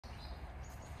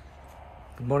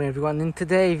Good morning everyone. In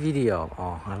today's video,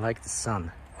 I like the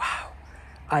sun. Wow,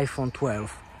 iPhone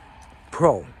 12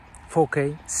 Pro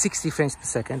 4K 60 frames per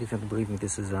second. If you don't believe me,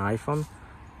 this is an iPhone.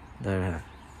 The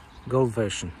gold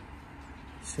version.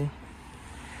 See?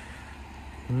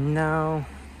 Now,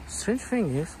 strange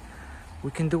thing is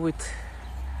we can do it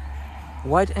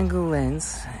wide angle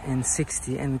lens in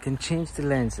 60, and we can change the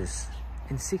lenses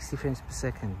in 60 frames per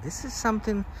second. This is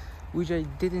something which I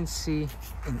didn't see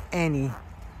in any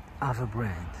other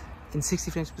brand. In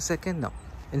 60 frames per second, no.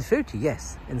 In 30,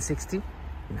 yes. In 60,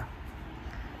 no.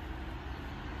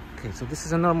 Okay, so this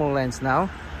is a normal lens now.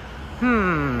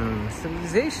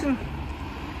 Stabilization,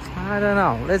 I don't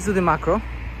know. Let's do the macro.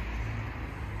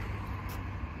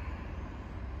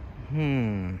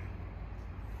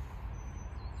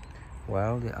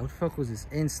 Well, the autofocus is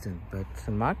instant, but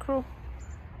the macro,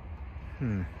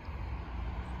 and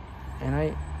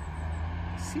I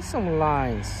see some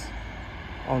lines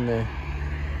on the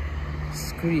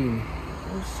screen.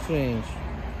 Oh, strange.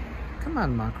 Come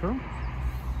on, macro.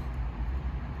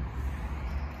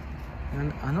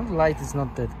 And I know the light is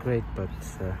not that great, but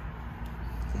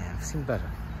yeah, I've seen better.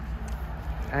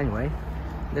 Anyway,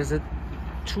 there's a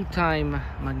 2-time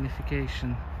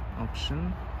magnification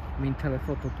option. I mean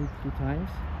telephoto two times.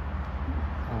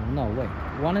 No, wait,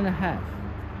 1.5.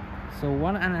 So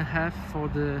 1.5 for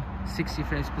the 60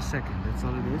 frames per second. That's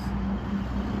all it is.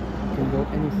 You can go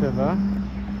any further.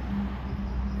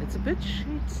 It's a bit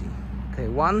shitty. Okay,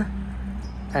 1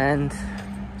 and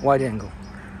wide angle.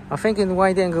 I think in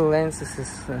wide angle lens this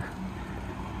is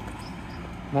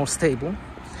more stable.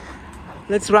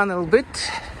 Let's run a little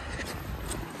bit.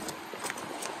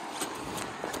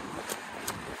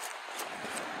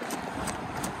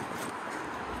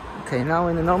 Okay, now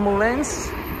in the normal lens,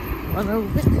 run a little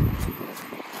bit.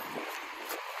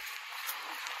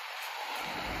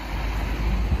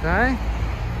 Okay.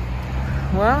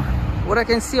 Well, what I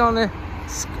can see on the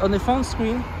phone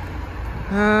screen,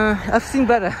 I've seen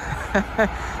better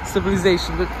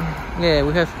stabilization. But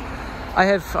yeah, I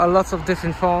have lots of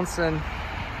different phones, and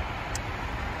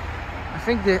I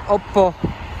think the Oppo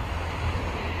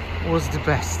was the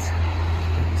best.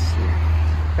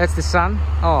 That's the sun.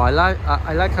 Oh, I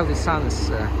like how the sun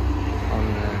is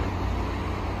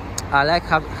I like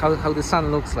how the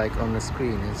sun looks like on the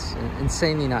screen. It's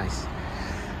insanely nice.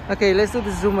 Okay, let's do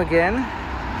the zoom again.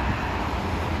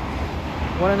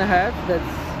 1.5.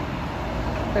 That's,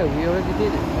 oh, we already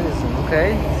did it.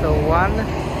 Okay, so 1.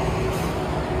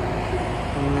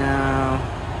 Now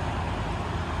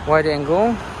wide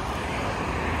angle.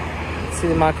 Let's see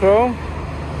the macro.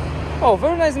 Oh,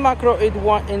 very nice macro in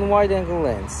wide angle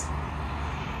lens.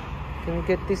 Can you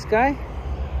get this guy?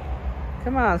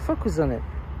 Come on, focus on it.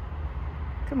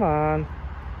 Come on.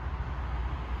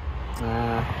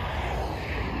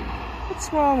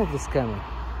 What's wrong with this camera?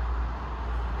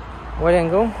 Wide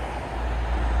angle.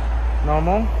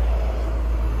 Normal.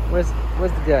 Where's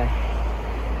the guy?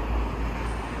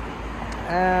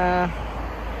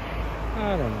 I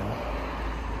don't know.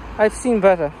 I've seen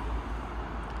better.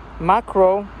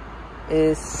 Macro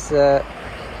is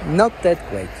not that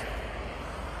great.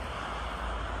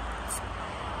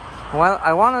 Well,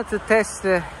 I wanted to test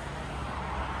the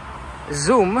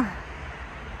zoom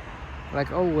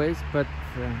like always, but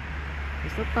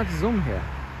there's not much zoom here.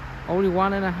 Only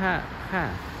 1.5.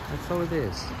 That's all it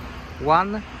is.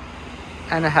 1.5.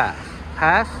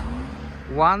 Half,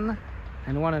 1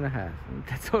 and 1.5.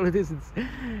 That's all it is. It's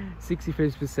 60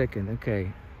 frames per second.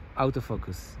 Okay,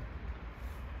 autofocus.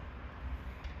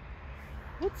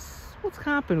 What's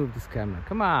happened with this camera?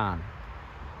 Come on.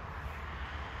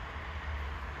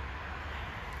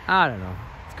 I don't know.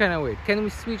 It's kind of weird. Can we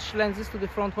switch lenses to the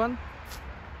front one?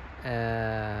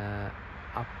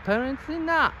 Apparently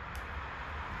not.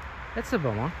 That's a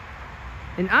bummer.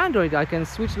 In Android, I can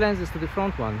switch lenses to the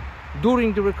front one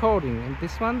during the recording, and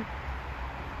this one,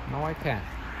 no, I can't.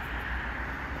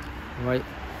 Right.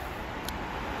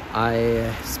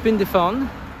 I spin the phone.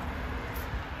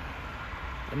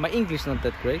 My English not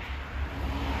that great.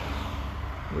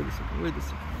 Wait a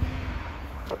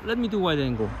second. Let me do wide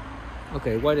angle.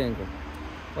 Okay, wide angle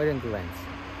lens.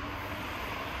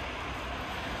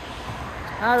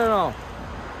 I don't know.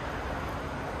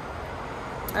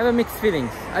 I have a mixed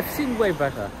feelings. I've seen way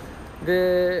better.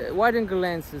 The wide angle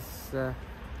lens is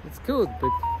it's good,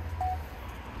 but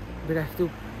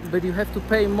you have to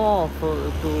pay more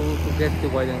to get the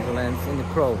wide angle lens in the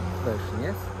Pro version.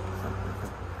 Yes.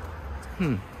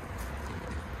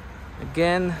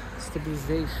 Again,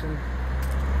 stabilization.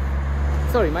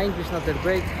 Sorry, my English not that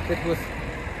great. That was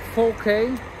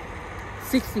 4K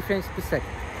 60 frames per second.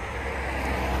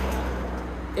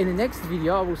 In the next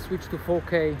video I will switch to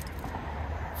 4K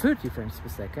 30 frames per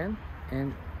second,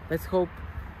 and let's hope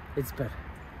it's better.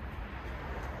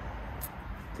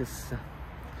 Because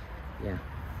yeah,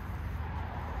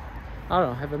 I don't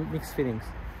know, I have a mixed feelings,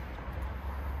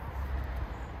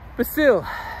 but still,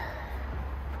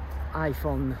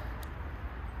 iPhone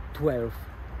 12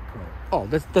 Pro. Oh,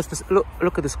 that's this.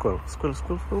 Look at the squirrel. Squirrel.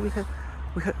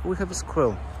 We have a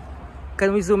squirrel.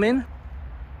 Can we zoom in?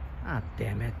 Ah,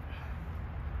 damn it!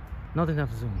 Not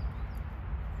enough zoom.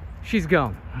 She's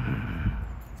gone.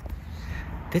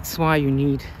 That's why you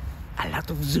need a lot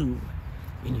of zoom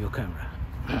in your camera.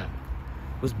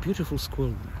 It was beautiful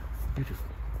squirrel. Beautiful.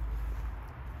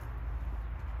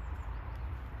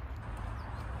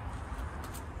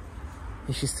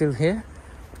 Is she still here?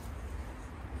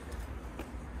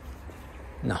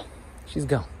 No, she's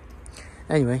gone.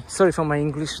 Anyway, sorry for my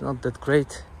English, not that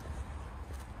great.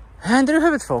 And there you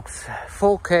have it, folks.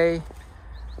 4K,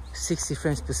 60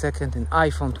 frames per second, and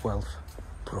iPhone 12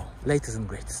 Pro, latest and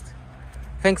greatest.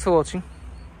 Thanks for watching,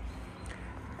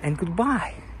 and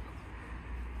goodbye.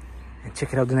 And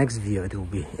check it out, the next video, it will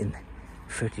be in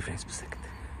 30 frames per second.